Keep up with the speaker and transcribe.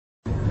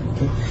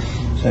Okay.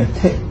 So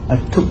I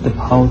took the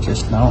power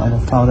just now and I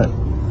found that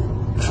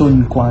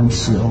春官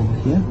司 over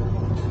here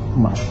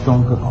much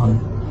stronger on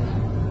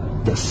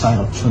the side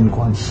of 春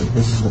官司.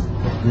 This is the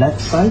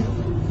left side,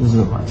 this is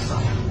the right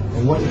side.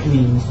 And what it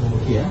means over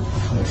here,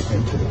 I'll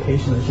explain to the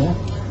patient as well.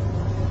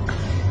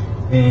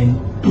 And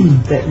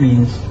that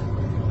means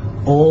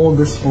all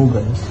these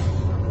organs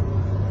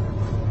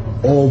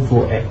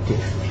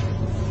overactive.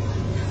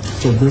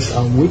 So these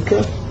are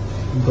weaker,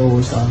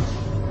 those are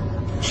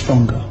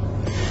stronger.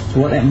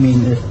 So what that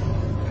means is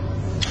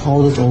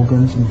all these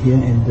organs in here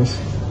and this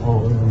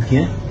organ in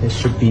here, they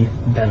should be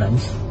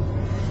balanced.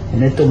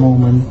 And at the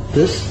moment,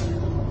 this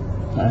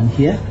and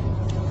here,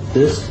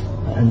 this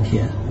and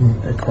here,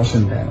 that cause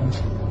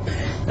imbalance.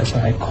 That's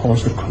why I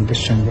cause the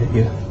condition that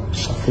you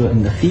suffer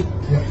in the feet.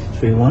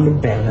 So you want to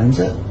balance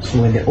it.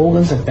 So when the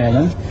organs are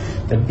balanced,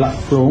 the blood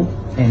flow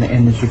and the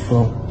energy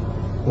flow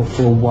will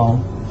flow well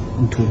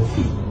into the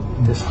feet.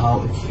 That's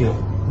how it heals.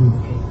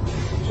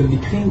 Okay. So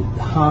between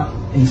the heart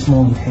and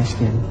small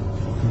intestine,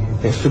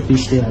 there should be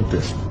still like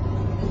this.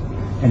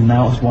 And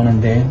now it's one in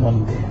there, one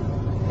in there.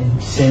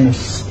 And same as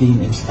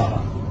spleen and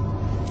stomach.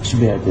 It should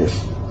be like this.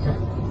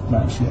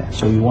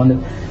 So you want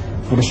it,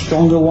 for the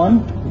stronger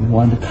one, you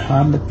want to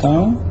calm it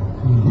down,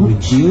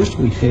 reduce,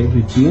 we say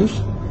reduce.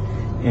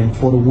 And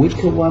for the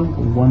weaker one,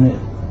 we want it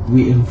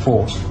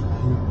reinforced,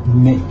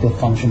 make the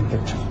function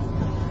better.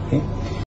 Okay?